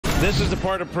This is the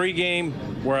part of pregame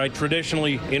where I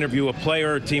traditionally interview a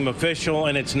player or team official,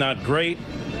 and it's not great.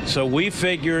 So we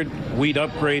figured we'd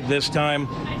upgrade this time.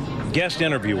 Guest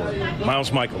interviewer, Miles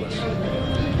Mikolas.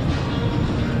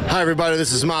 Hi, everybody.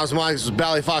 This is Miles Mikolas. This is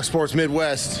Bally Fox Sports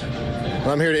Midwest.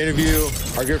 I'm here to interview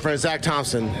our good friend Zack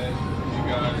Thompson.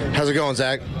 How's it going,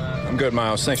 Zack? I'm good,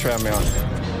 Miles. Thanks for having me on.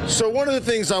 So one of the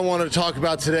things I wanted to talk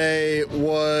about today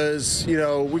was,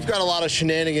 we've got a lot of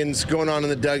shenanigans going on in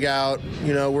the dugout.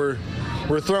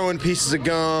 We're throwing pieces of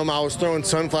gum. I was throwing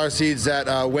sunflower seeds at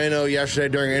Wayno yesterday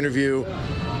during an interview.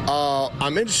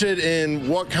 I'm interested in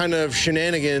what kind of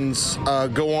shenanigans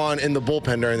go on in the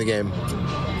bullpen during the game.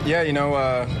 Yeah,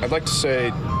 I'd like to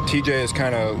say TJ has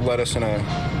kind of led us in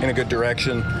a good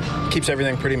direction. Keeps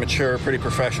everything pretty mature, pretty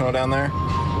professional down there.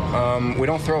 We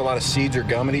don't throw a lot of seeds or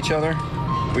gum at each other.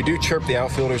 We do chirp the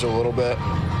outfielders a little bit,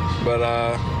 but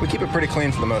we keep it pretty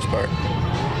clean for the most part.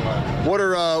 What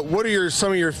are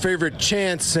some of your favorite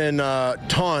chants and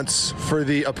taunts for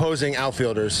the opposing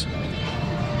outfielders?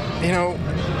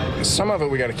 Some of it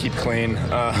we got to keep clean.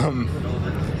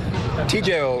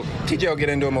 TJ will get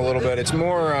into them a little bit. It's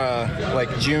more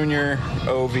like Junior,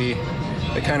 Ovi.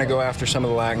 They kind of go after some of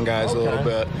the Latin guys a little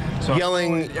bit. So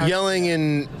yelling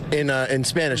in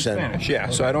Spanish then? Spanish, yeah.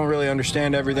 So I don't really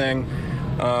understand everything,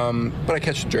 but I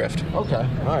catch the drift. Okay,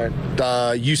 all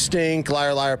right. You stink,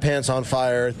 liar, liar, pants on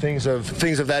fire, things of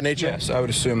that nature? Yes, I would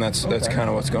assume that's kind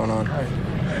of what's going on.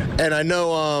 And I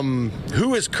know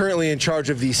who is currently in charge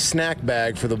of the snack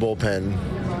bag for the bullpen?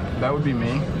 That would be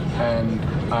me, and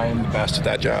I'm the best at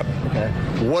that job. Okay.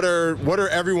 What are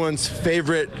everyone's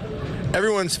favorite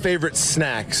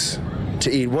snacks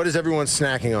to eat? What is everyone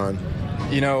snacking on?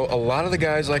 A lot of the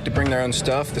guys like to bring their own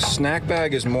stuff. The snack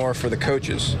bag is more for the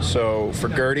coaches. So for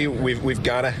Gertie, we've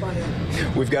got to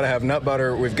have nut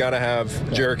butter, we've got to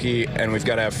have jerky, and we've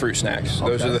got to have fruit snacks.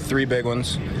 Those are the three big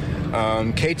ones.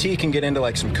 KT can get into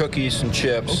like some cookies, some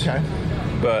chips. Okay.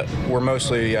 But we're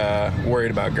mostly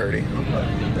worried about Gertie.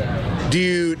 Do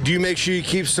you make sure you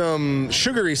keep some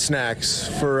sugary snacks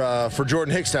for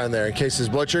Jordan Hicks down there in case his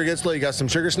blood sugar gets low? You got some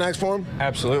sugar snacks for him?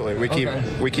 Absolutely. We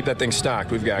keep that thing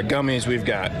stocked. We've got gummies, we've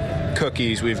got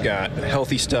cookies, we've got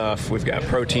healthy stuff, we've got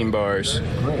protein bars.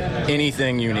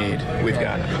 Anything you need, we've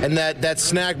got it. And that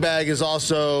snack bag is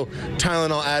also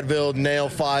Tylenol, Advil, nail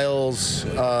files.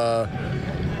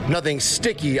 Nothing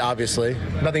sticky, obviously.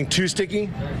 Nothing too sticky?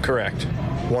 Correct.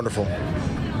 Wonderful.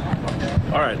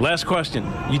 All right, last question.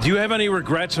 Do you have any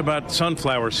regrets about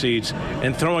sunflower seeds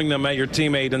and throwing them at your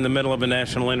teammate in the middle of a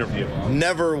national interview?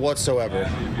 Never whatsoever.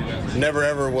 Never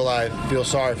ever will I feel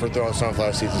sorry for throwing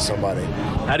sunflower seeds at somebody.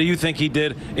 How do you think he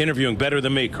did interviewing? Better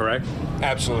than me, correct?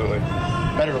 Absolutely.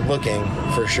 Better looking,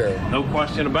 for sure. No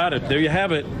question about it. There you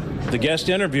have it. The guest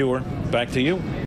interviewer. Back to you.